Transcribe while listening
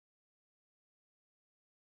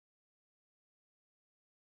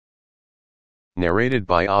Narrated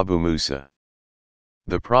by Abu Musa.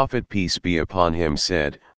 The Prophet peace be upon him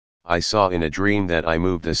said, I saw in a dream that I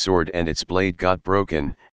moved a sword and its blade got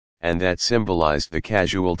broken, and that symbolized the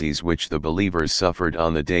casualties which the believers suffered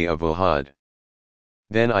on the day of Uhud.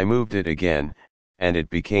 Then I moved it again, and it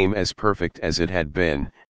became as perfect as it had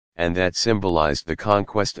been, and that symbolized the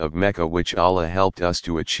conquest of Mecca which Allah helped us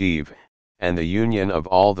to achieve, and the union of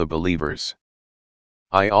all the believers.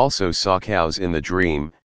 I also saw cows in the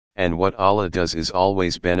dream, and what Allah does is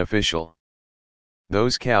always beneficial.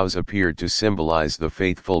 Those cows appeared to symbolize the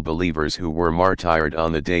faithful believers who were martyred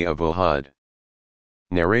on the day of Uhud.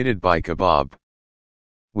 Narrated by Kebab.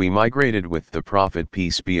 We migrated with the Prophet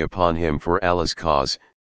peace be upon him for Allah's cause,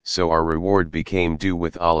 so our reward became due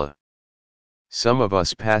with Allah. Some of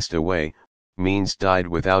us passed away, means died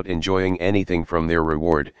without enjoying anything from their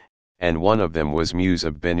reward, and one of them was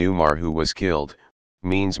Mus'ab bin Umar who was killed,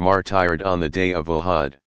 means martyred on the day of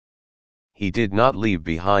Uhud. He did not leave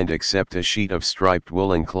behind except a sheet of striped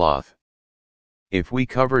woolen cloth. If we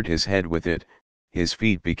covered his head with it, his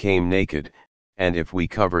feet became naked, and if we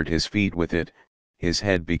covered his feet with it, his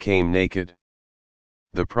head became naked.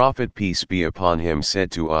 The Prophet peace be upon him said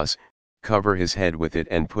to us, cover his head with it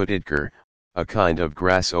and put idkar, a kind of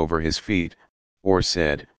grass over his feet, or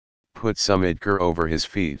said, put some idkar over his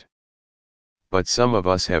feet. But some of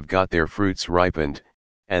us have got their fruits ripened,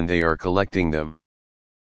 and they are collecting them.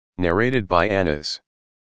 Narrated by Anas.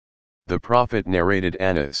 The Prophet narrated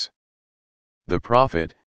Anas. The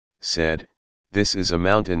Prophet said, this is a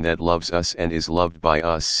mountain that loves us and is loved by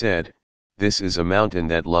us said, this is a mountain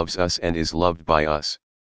that loves us and is loved by us.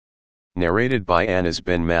 Narrated by Anas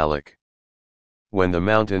bin Malik. When the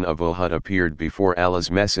mountain of Uhud appeared before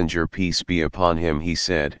Allah's messenger peace be upon him he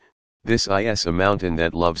said, this is a mountain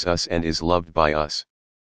that loves us and is loved by us.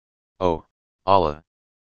 O Allah!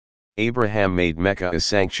 Abraham made Mecca a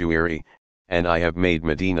sanctuary, and I have made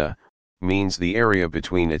Medina, means the area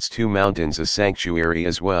between its two mountains a sanctuary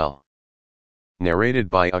as well. Narrated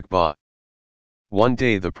by Uqba. One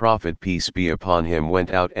day the Prophet peace be upon him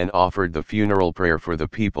went out and offered the funeral prayer for the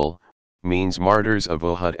people, means martyrs of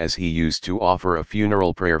Uhud as he used to offer a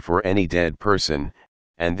funeral prayer for any dead person,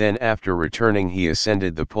 and then after returning he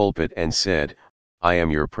ascended the pulpit and said, I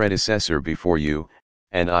am your predecessor before you,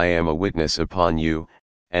 and I am a witness upon you,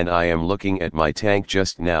 and I am looking at my tank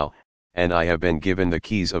just now, and I have been given the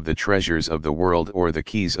keys of the treasures of the world or the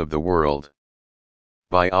keys of the world.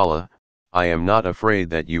 By Allah, I am not afraid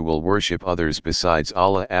that you will worship others besides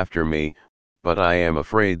Allah after me, but I am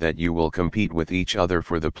afraid that you will compete with each other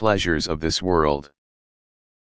for the pleasures of this world.